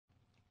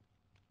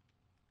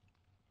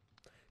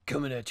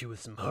Coming at you with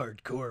some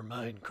hardcore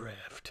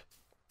Minecraft.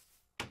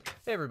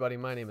 Hey everybody,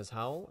 my name is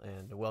Howl,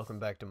 and welcome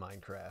back to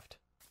Minecraft.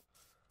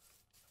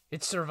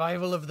 It's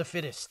survival of the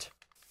fittest.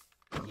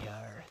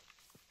 Yar.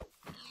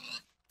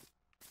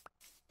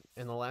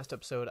 In the last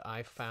episode,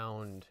 I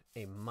found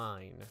a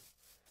mine,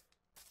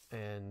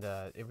 and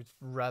it was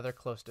rather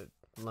close to...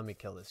 Let me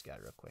kill this guy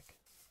real quick.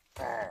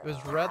 It was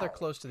rather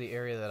close to the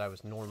area that I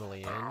was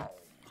normally in,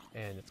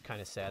 and it's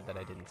kind of sad that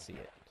I didn't see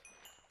it.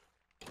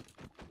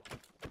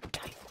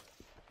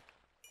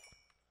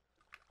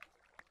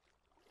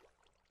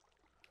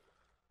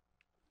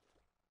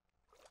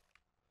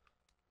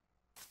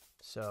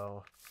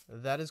 So,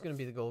 that is going to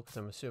be the goal, because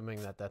I'm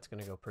assuming that that's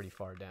going to go pretty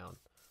far down.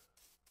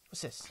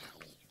 What's this?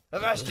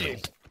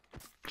 Avasti!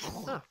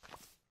 Huh.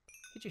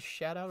 He just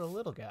shat out a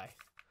little guy.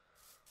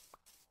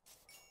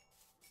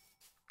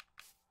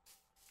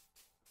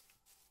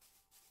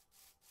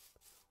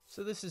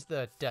 So this is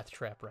the death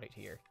trap right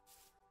here.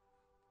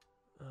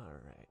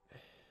 Alright.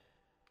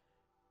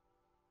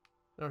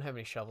 I don't have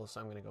any shovels, so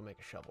I'm going to go make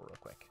a shovel real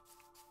quick.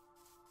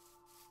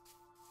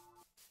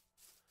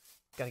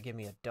 Gotta give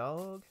me a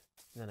dog.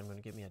 And then I'm going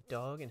to get me a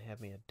dog and have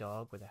me a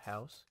dog with a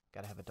house.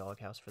 Gotta have a dog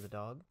house for the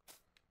dog.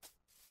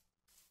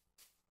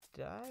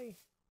 Did I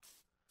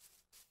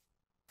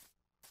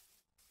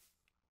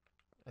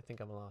think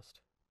I'm lost.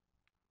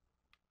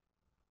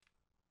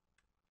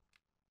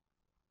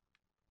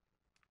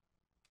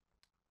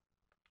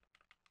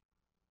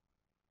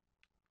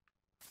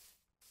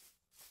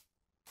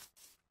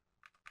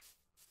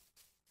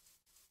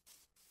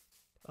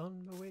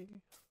 On my way.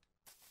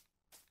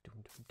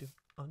 Doom doom doom.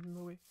 On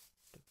my way.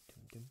 Doom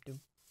doom doom doom.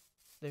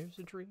 There's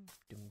a dream.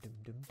 Doom doom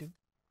doom doom.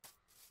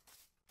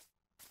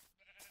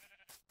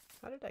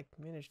 How did I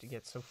manage to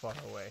get so far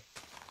away?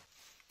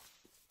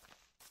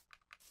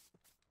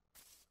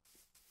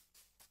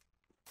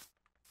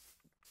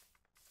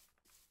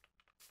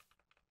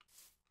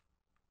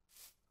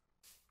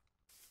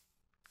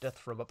 Death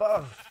from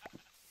above!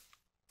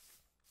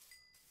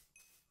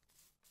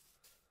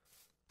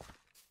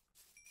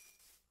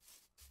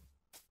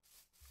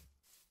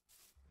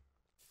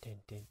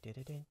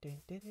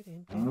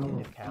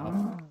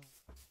 Cow.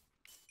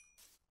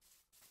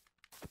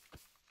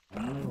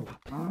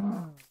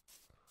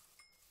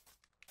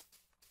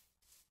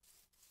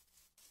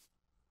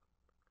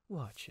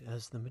 Watch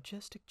as the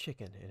majestic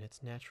chicken in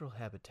its natural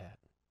habitat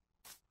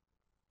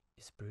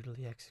is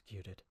brutally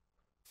executed.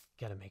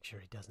 Gotta make sure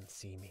he doesn't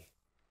see me.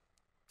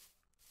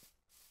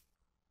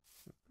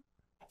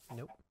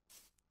 Nope.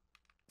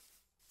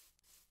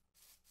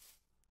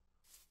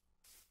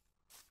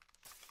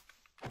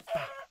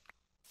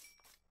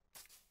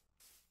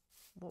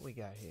 What we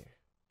got here?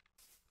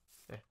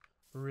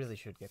 Really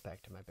should get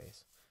back to my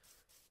base.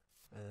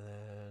 And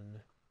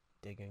then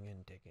digging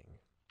and digging.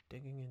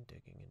 Digging and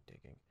digging and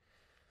digging.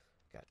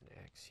 Got an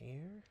axe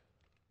here.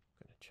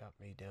 Gonna chop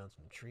me down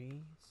some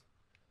trees.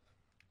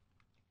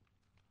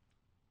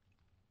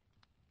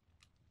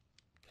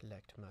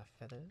 Collect my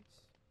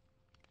feathers.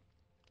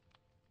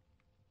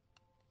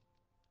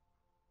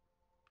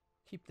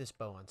 Keep this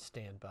bow on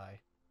standby.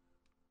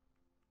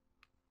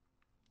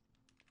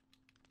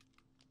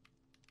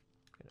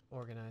 Gonna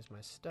organize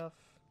my stuff.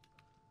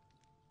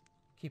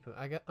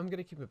 I'm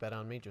gonna keep a bed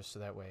on me just so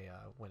that way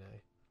when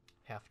I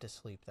have to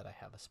sleep that I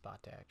have a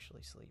spot to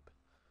actually sleep.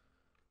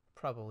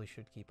 Probably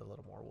should keep a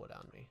little more wood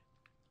on me.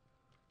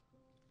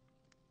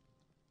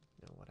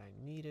 Now what I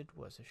needed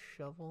was a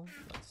shovel.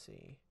 Let's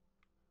see.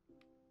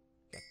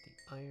 Got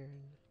the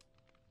iron.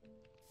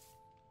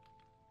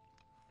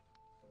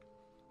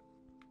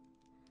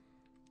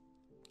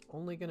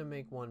 Only gonna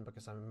make one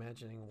because I'm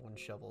imagining one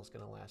shovel is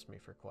gonna last me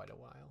for quite a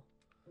while.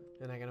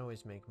 And I can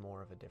always make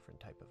more of a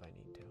different type if I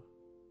need to.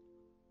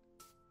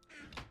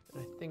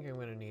 And I think I'm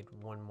gonna need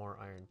one more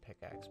iron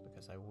pickaxe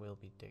because I will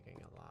be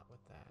digging a lot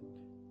with that.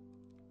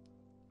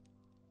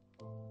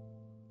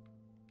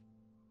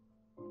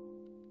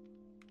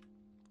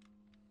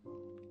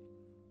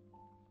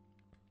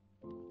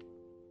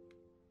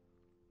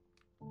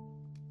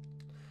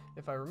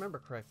 If I remember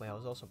correctly, I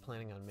was also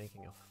planning on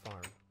making a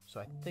farm, so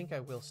I think I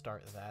will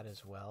start that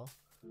as well,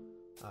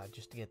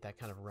 just to get that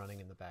kind of running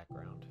in the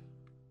background.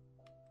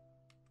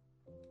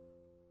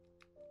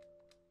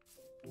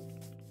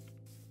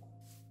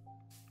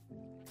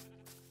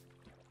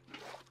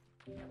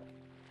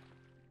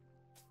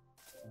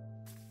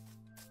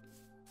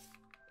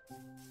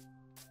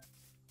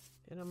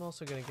 And I'm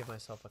also going to give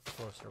myself a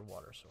closer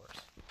water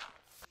source.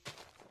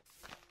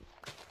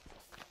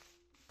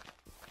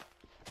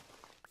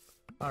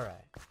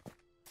 Alright.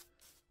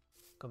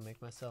 Gonna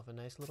make myself a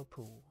nice little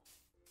pool.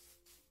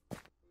 A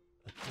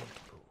deep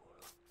pool.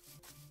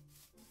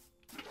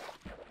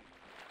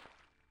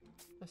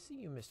 I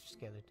see you, Mr.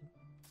 Skeleton.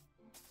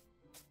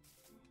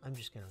 I'm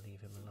just gonna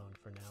leave him alone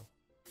for now.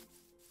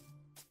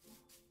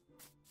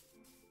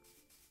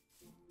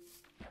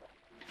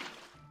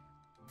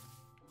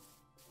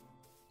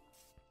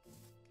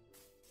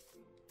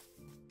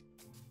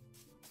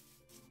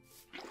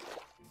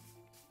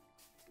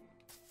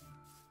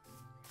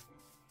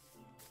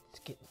 It's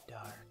getting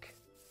dark.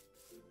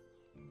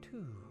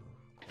 too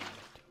quiet.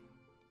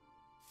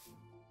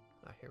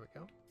 Ah, here we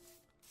go.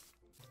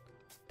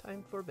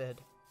 Time for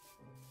bed.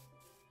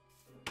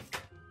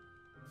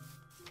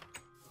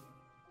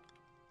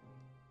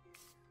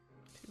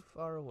 Too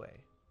far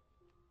away.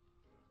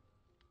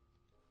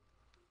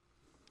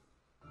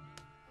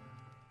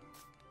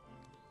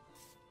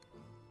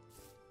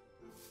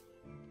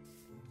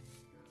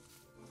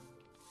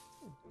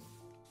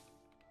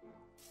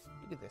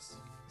 Look at this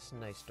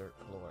nice dirt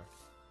floor.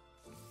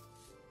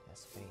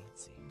 That's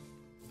fancy.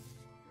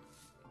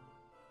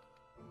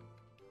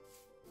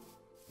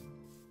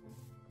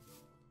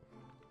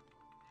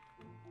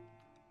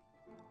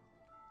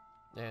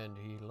 And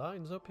he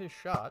lines up his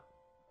shot.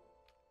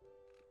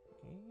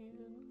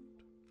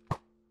 And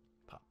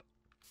pop.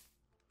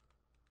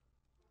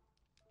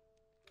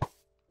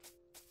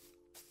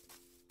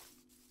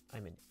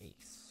 I'm an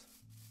ace.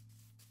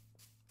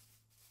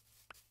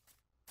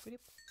 Boop.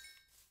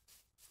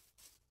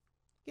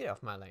 Get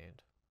off my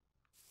land.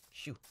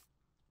 Shoo.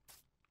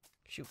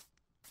 Shoo.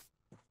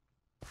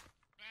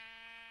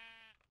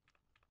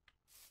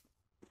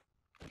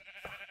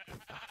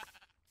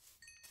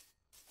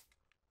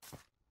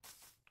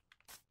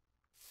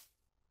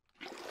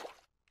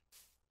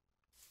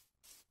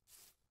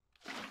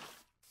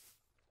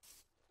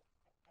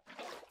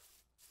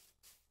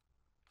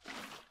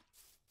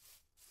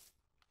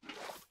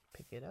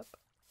 Pick it up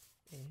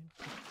and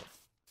pick it up.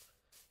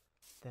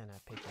 Then I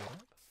pick it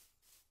up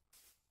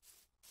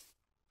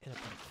and I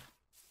pick it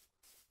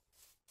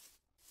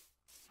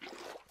up.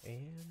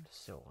 And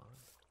so on.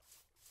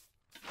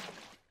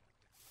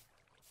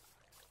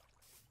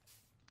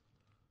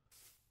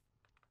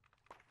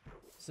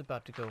 This is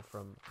about to go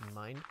from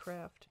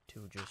Minecraft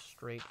to just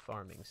straight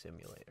farming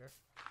simulator.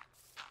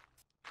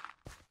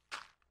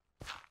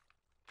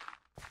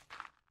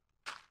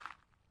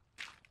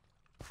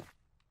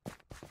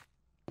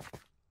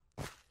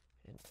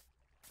 And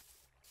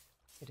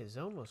it is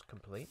almost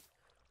complete.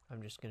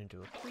 I'm just going to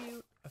do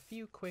a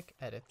few quick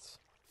edits,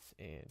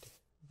 and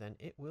then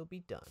it will be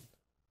done.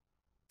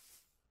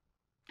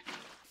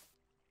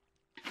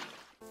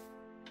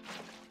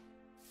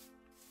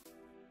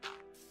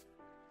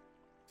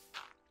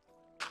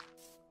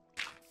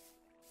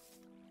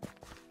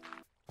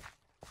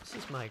 This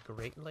is my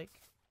Great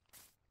Lake.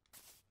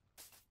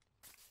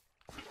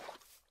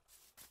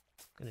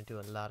 Gonna do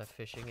a lot of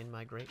fishing in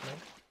my Great Lake.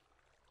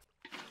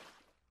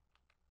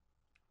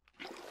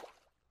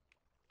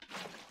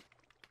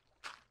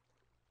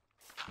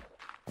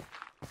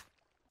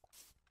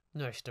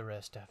 Nice to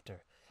rest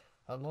after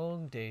a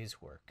long day's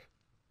work.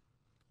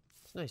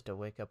 It's nice to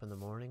wake up in the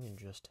morning and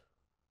just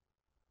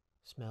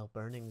smell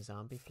burning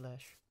zombie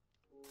flesh.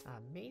 I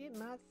made it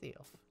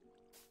myself.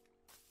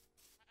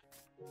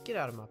 Get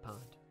out of my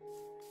pond.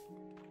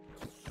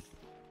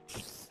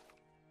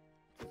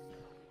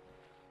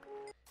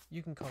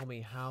 You can call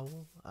me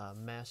Howl,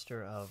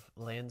 master of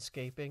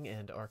landscaping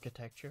and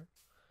architecture.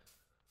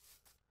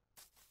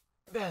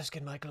 Bask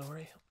in my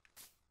glory.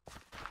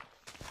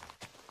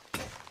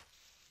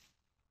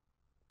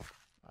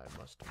 I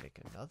must make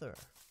another.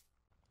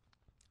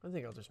 I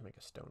think I'll just make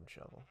a stone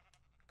shovel.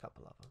 A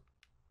couple of them.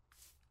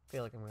 I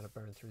feel like I'm going to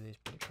burn through these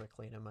pretty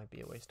quickly and it might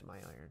be a waste of my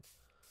iron.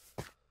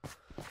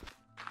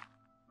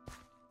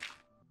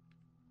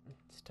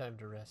 It's time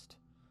to rest.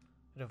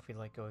 I don't feel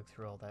like going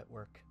through all that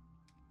work.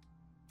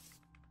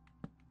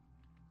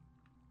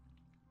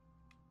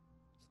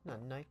 It's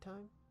not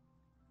nighttime.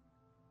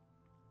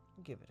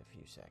 Give it a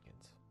few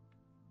seconds.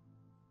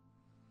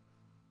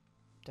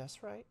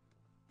 That's right.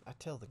 I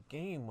tell the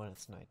game when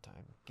it's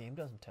nighttime. The game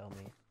doesn't tell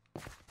me.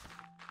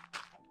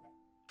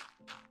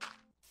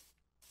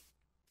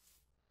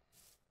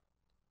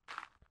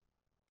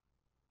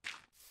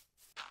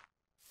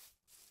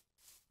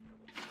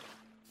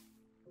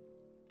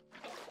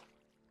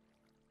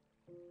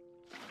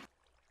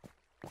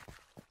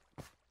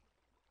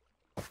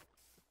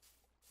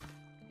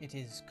 It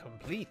is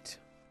complete.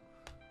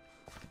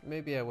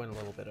 Maybe I went a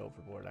little bit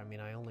overboard. I mean,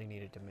 I only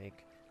needed to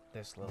make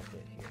this little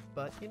bit here.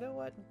 But you know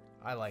what?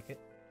 I like it.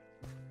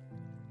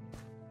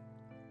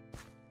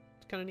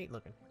 It's kind of neat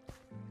looking.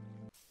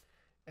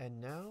 And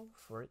now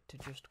for it to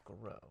just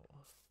grow.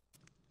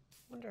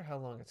 Wonder how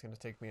long it's going to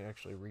take me to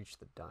actually reach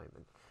the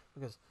diamond.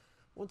 Because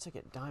once I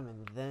get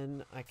diamond,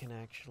 then I can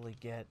actually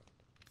get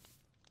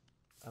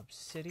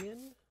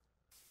obsidian.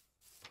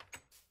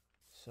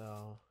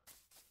 So,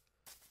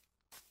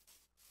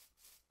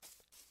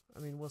 I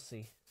mean, we'll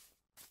see.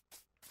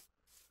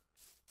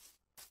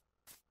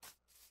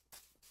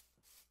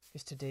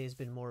 Because today has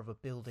been more of a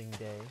building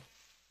day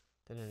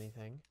than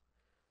anything.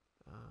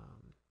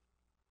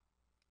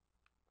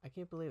 I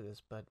can't believe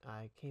this, but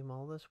I came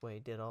all this way,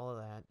 did all of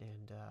that,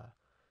 and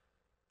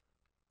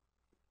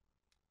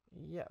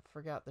yeah,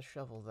 forgot the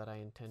shovel that I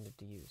intended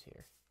to use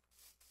here.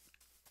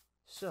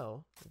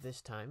 So,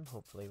 this time,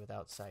 hopefully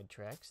without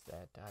sidetracks,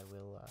 that I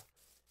will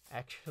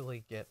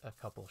actually get a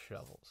couple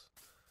shovels.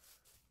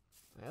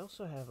 I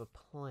also have a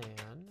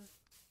plan,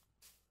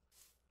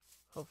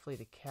 hopefully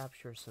to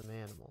capture some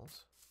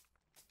animals.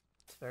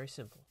 It's very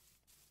simple.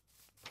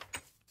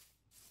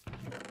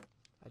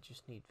 I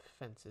just need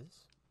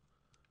fences.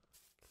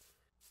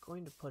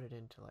 Going to put it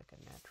into like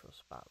a natural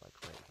spot, like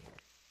right here.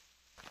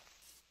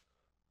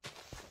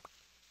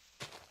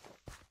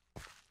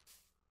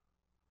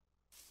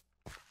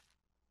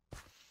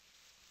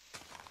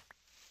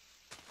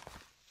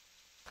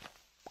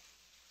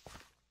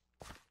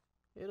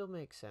 It'll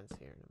make sense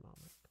here in a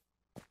moment.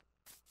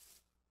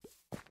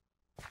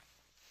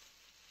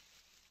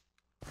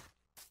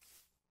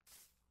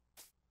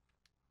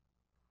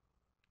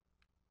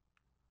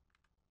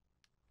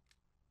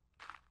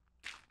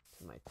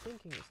 So my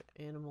thinking is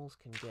that animals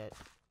can get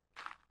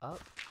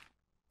up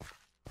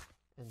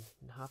and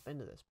hop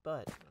into this,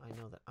 but I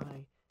know that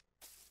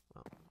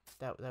well,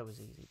 that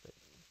was easy, but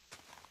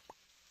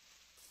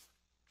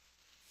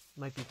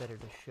might be better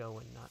to show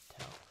and not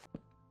tell.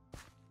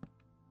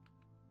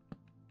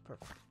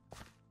 Perfect.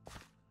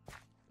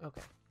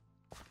 Okay,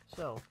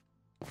 so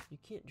you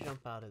can't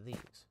jump out of these,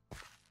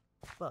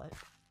 but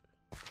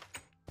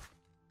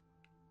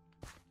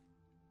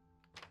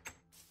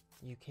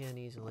you can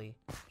easily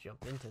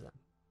jump into them.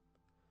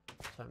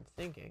 So I'm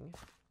thinking,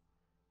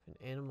 if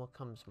an animal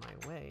comes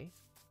my way,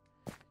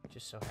 it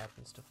just so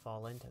happens to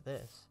fall into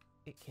this,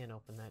 it can't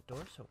open that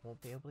door, so it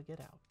won't be able to get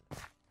out.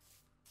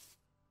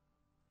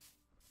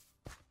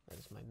 That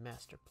is my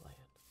master plan.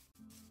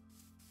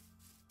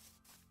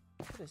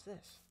 What is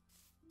this?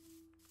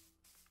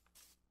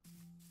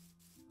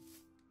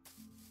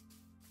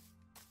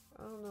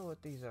 I don't know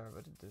what these are,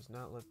 but it does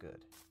not look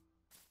good.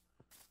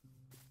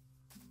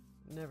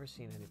 Never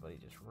seen anybody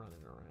just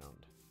running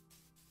around.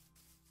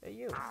 Hey,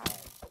 you!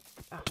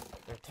 Ah,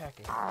 they're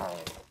attacking.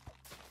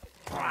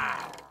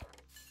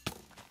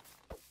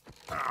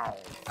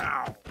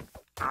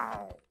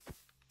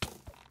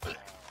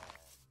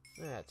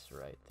 That's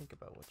right. Think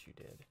about what you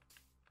did.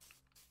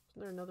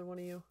 Isn't there another one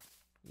of you?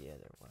 Yeah,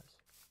 there was.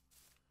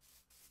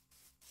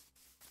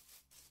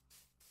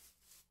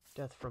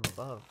 Death from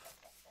above.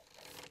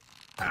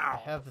 I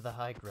have the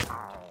high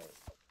ground.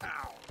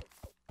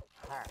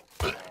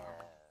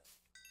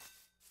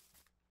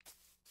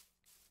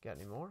 Got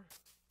any more?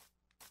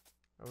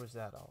 Or was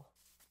that all?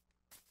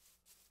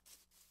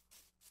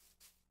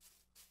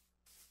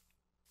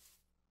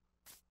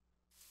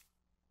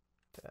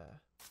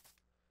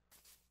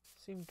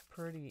 Seemed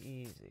pretty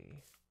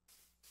easy.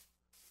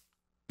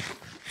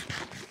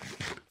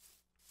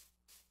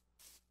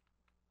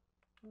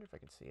 Wonder if I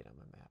can see it on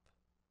my map.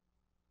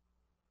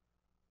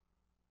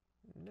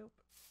 Nope.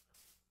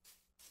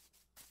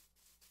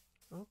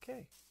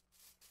 Okay.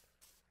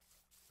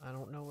 I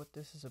don't know what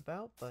this is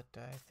about, but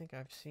I think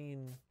I've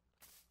seen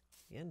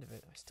the end of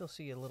it. I still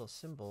see a little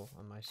symbol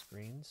on my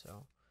screen,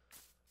 so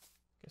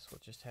I guess we'll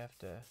just have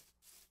to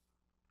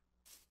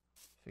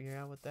figure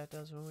out what that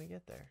does when we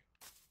get there.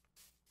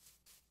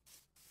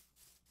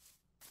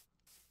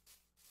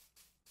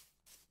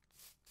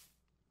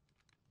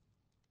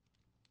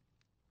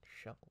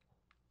 Shovel.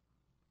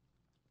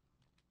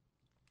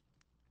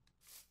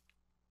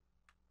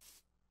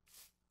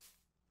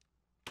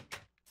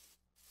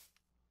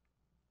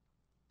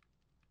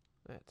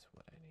 That's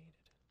what I needed.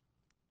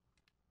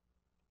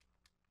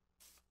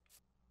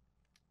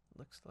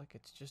 Looks like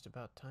it's just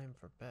about time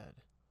for bed.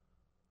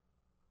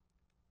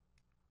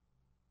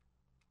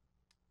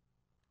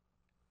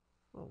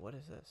 Oh, what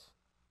is this?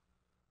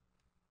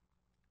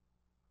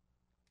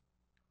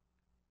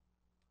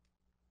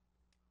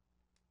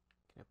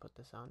 Can I put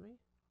this on me?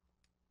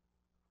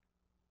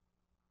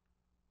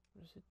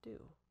 What does it do?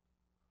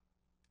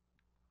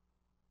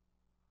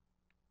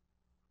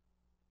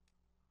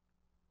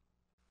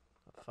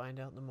 I'll find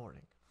out in the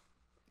morning.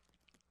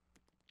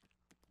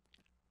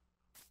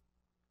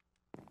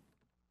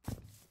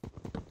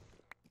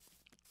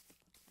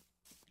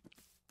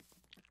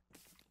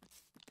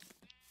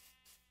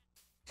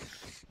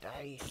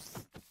 Die.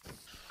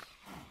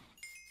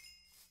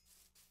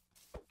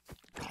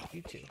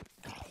 You too.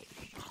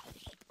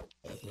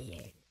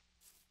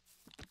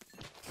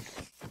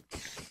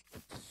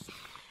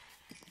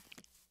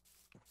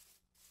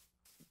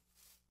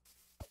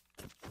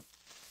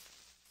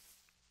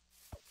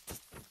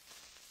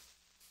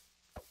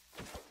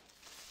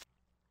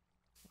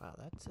 Wow,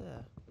 that's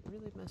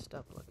really messed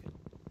up looking.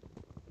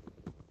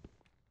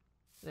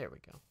 There we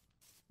go.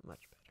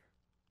 Much better.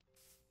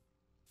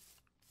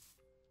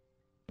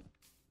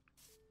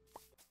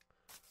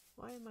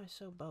 Why am I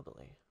so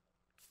bubbly?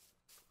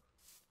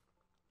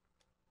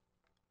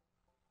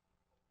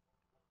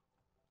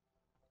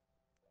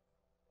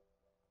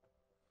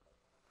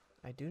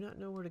 I do not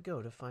know where to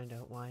go to find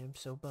out why I'm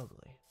so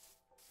bubbly.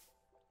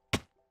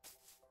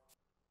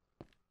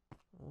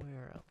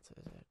 Where else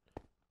is it?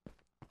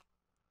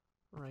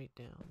 Right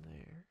down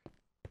there.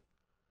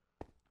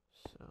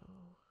 So...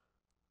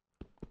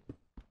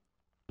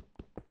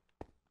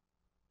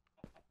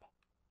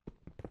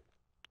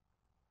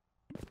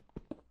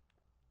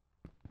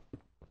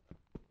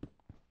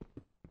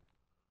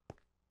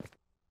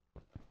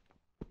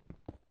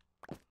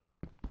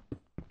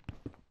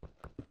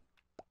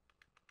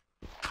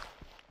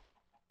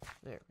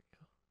 there we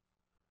go.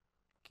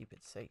 Keep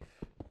it safe.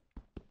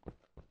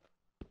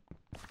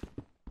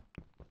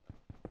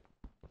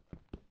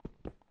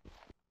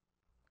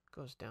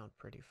 goes down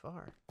pretty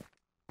far.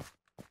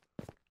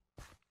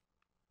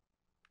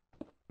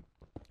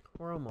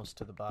 We're almost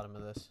to the bottom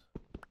of this.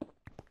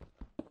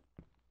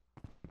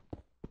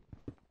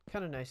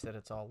 Kind of nice that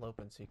it's all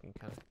open so you can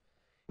kind of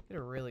get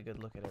a really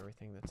good look at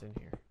everything that's in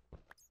here.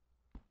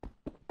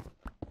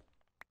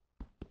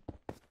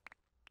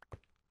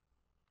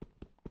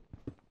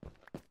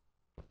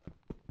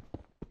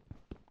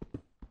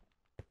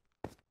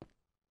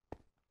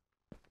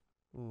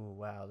 Ooh,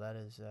 wow,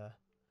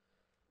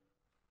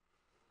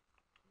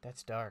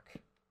 that's dark.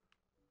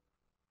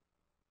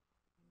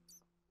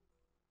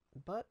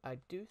 But I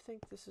do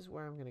think this is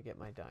where I'm going to get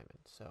my diamond,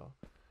 so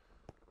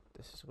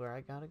this is where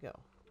I gotta go.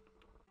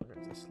 I wonder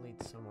if this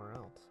leads somewhere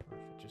else, or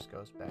if it just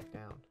goes back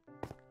down.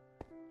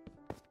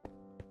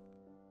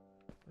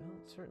 Well,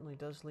 it certainly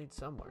does lead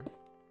somewhere.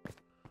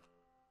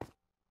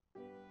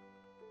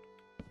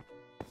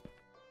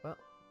 Well,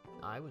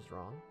 I was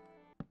wrong.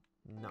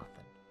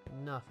 Nothing.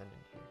 Nothing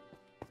in here.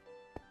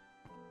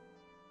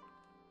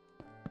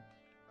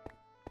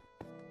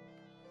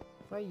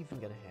 Why are you even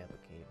gonna have a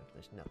cave if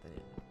there's nothing in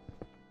it?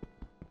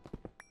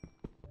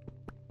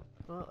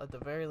 Well, at the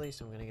very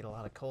least, I'm gonna get a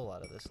lot of coal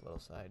out of this little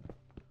side.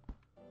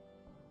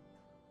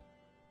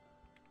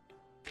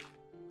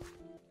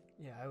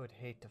 Yeah, I would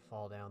hate to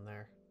fall down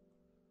there.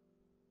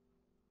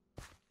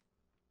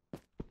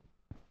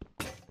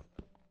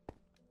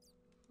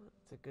 Well,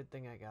 it's a good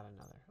thing I got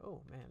another.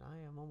 Oh man, I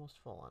am almost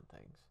full on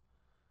things.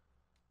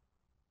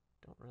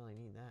 Don't really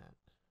need that.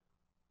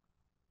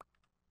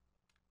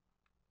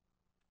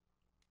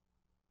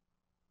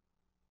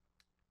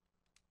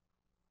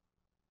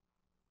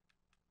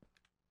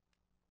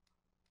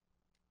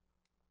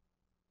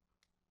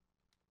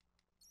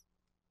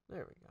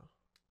 There we go.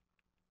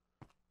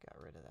 Got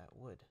rid of that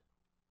wood.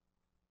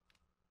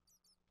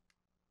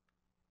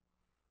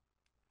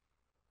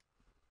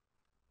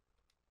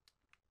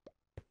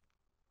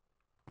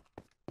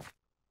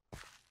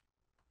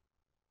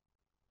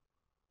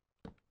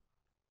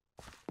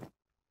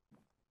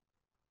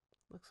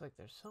 Looks like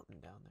there's something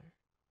down there.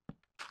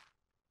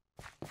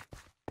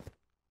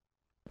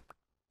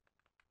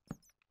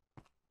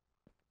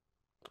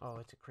 Oh,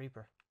 it's a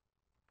creeper.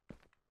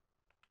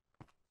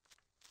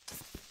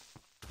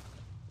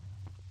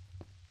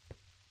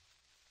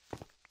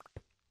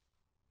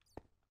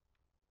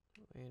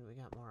 And we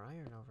got more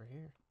iron over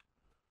here.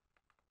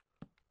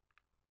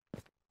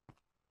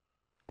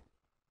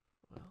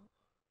 Well,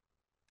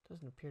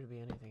 doesn't appear to be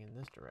anything in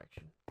this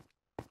direction,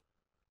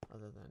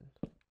 other than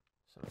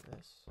some of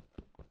this.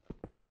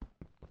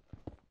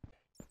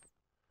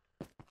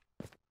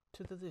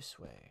 To the this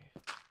way.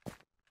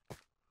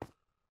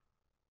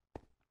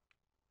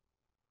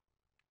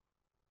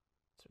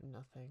 Is there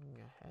nothing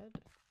ahead?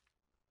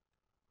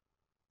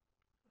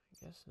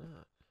 I guess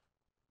not.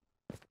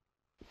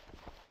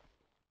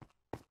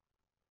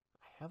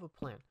 I have a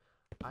plan.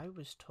 I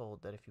was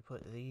told that if you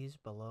put these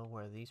below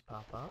where these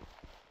pop up,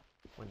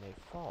 when they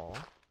fall,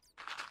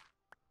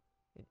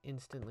 it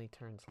instantly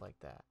turns like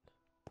that.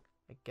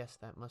 I guess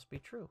that must be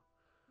true.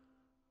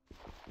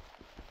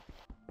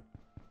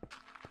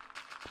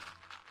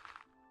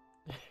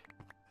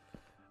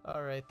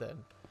 Alright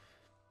then.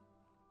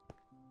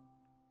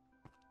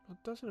 Well,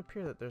 it doesn't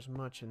appear that there's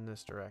much in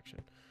this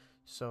direction,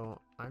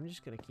 so I'm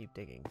just going to keep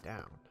digging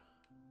down,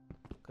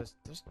 because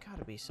there's got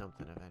to be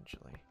something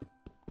eventually.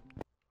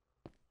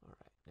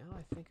 Alright, now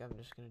I think I'm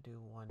just going to do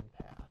one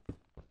path.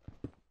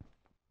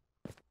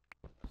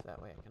 So that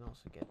way I can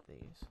also get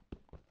these.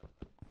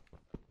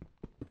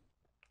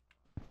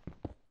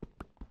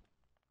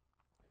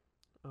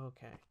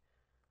 Okay.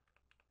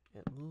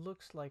 It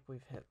looks like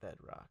we've hit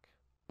bedrock,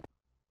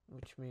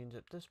 which means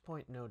at this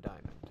point no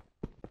diamond.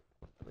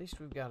 At least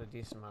we've got a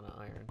decent amount of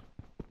iron.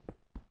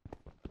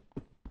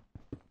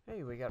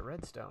 Hey, we got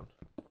redstone.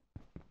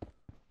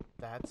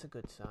 That's a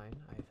good sign,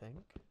 I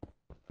think.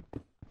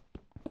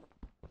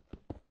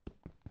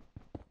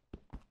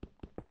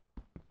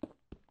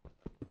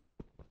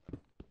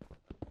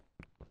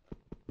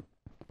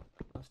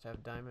 Must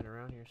have diamond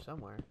around here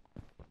somewhere.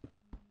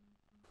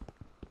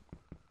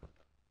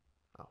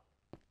 Oh.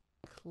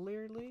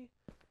 Clearly,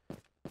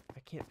 I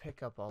can't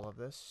pick up all of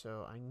this,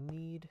 so I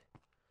need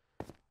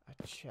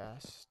a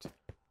chest.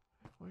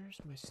 Where's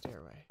my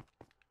stairway?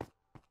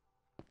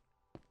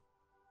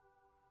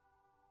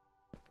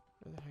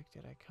 Where the heck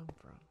did I come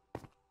from?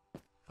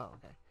 Oh,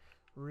 okay.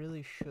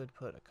 Really should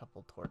put a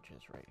couple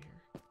torches right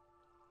here.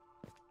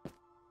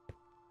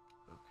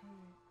 Okay.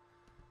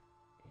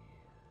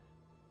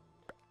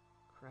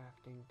 And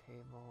crafting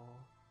table.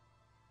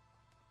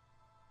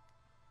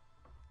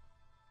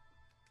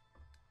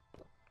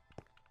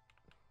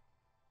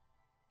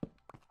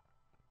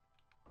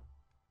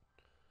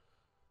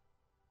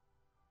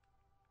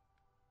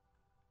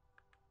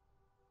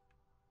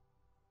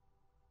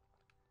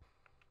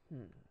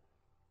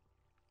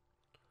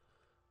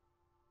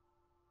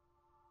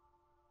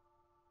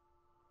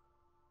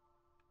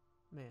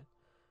 Man,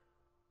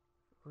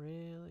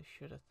 really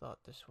should have thought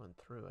this one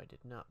through. I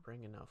did not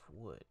bring enough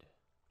wood.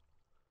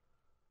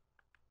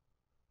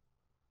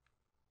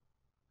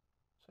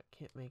 So So I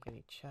can't make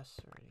any chests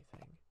or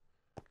anything.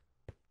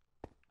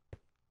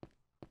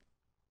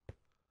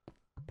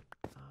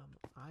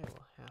 I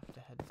will have to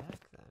head back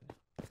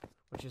then,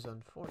 which is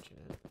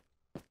unfortunate.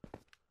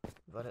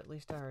 But at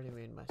least I already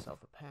made myself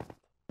a path.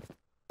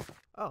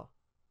 Oh,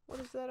 what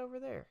is that over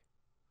there?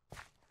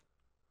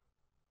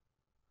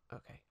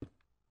 Okay.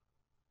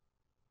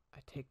 I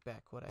take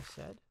back what I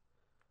said.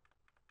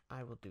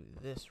 I will do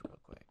this real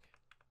quick.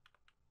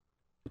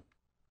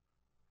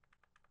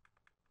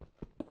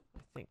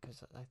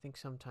 I think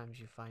sometimes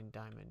you find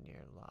diamond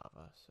near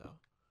lava, so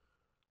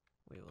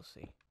we will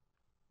see.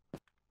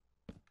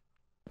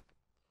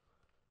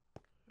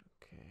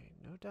 Okay,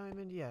 no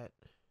diamond yet.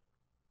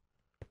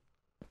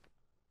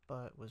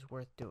 But was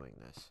worth doing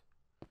this.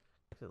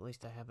 Because at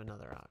least I have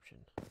another option.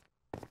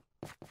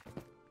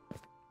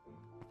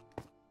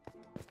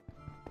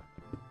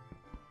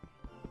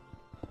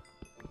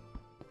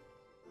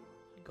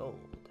 Gold.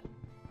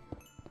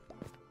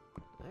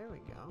 There we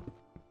go.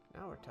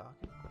 Now we're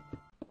talking.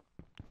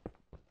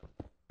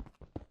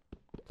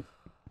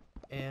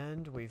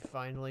 And we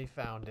finally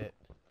found it.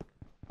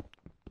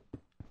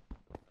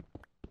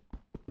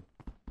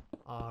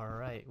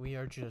 Alright, we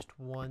are just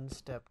one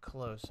step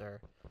closer.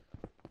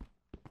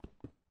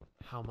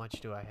 How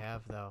much do I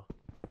have, though?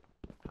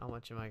 How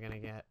much am I gonna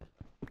get?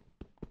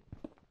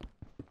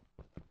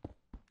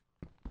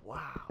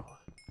 Wow.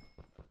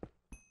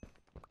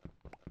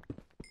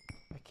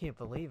 I can't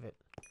believe it.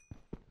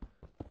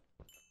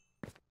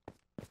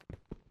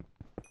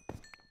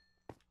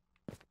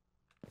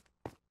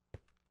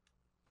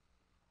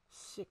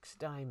 $6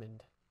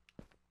 diamond.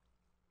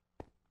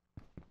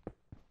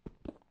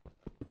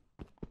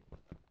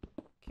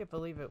 Can't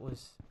believe it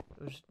was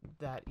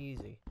that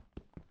easy.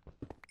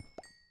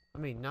 I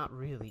mean, not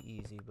really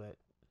easy, but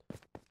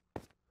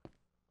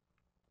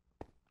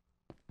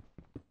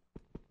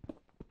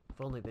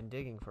I've only been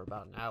digging for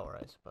about an hour,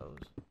 I suppose.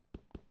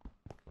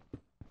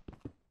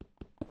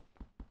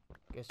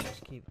 Guess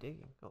just keep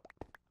digging. Oh,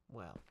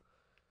 well.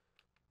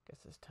 Guess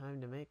it's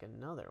time to make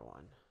another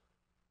one.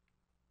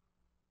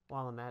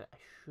 While I'm at it, I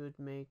should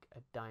make a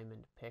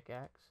diamond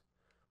pickaxe,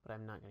 but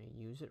I'm not going to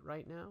use it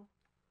right now.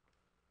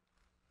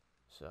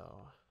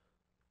 So,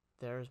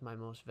 there's my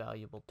most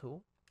valuable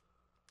tool.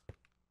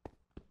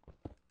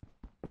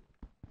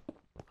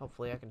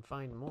 Hopefully I can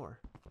find more.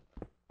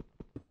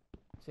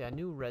 See, I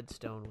knew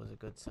redstone was a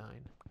good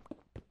sign.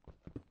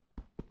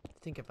 I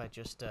think if I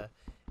just,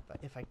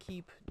 if I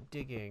keep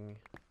digging,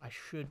 I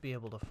should be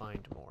able to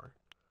find more.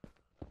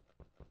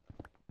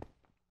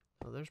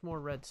 Oh, there's more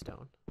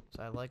redstone.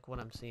 So I like what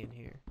I'm seeing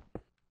here.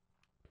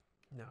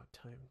 Now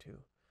time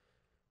to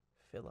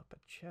fill up a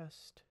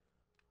chest.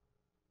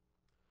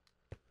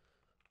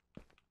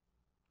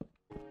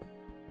 Can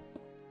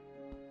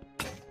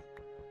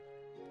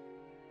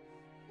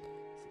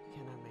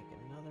I make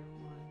another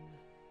one?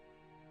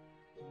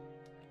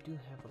 I do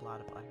have a lot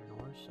of iron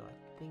ore, so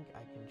I think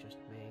I can just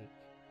make...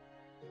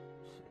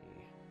 Let's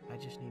see. I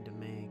just need to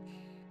make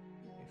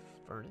a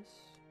furnace.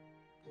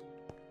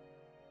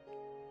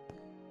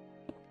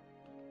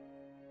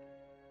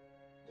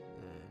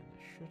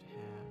 Should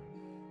have...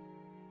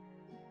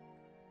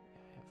 I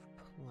have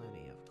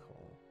plenty of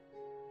coal.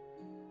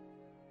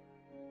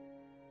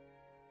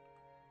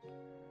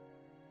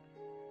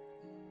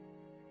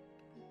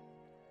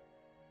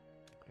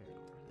 Iron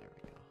ore, there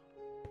we go.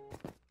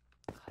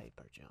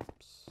 Hyper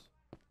jumps.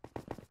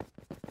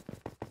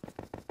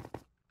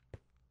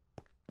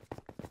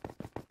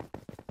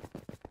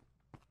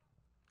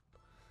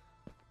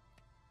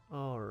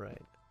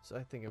 Alright, so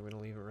I think I'm going to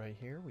leave it right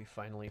here. We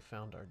finally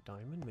found our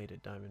diamond, made a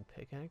diamond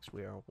pickaxe.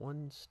 We are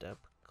one step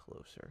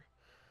closer.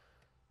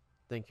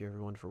 Thank you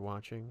everyone for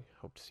watching.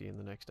 Hope to see you in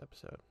the next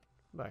episode.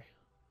 Bye.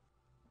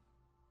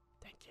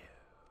 Thank you.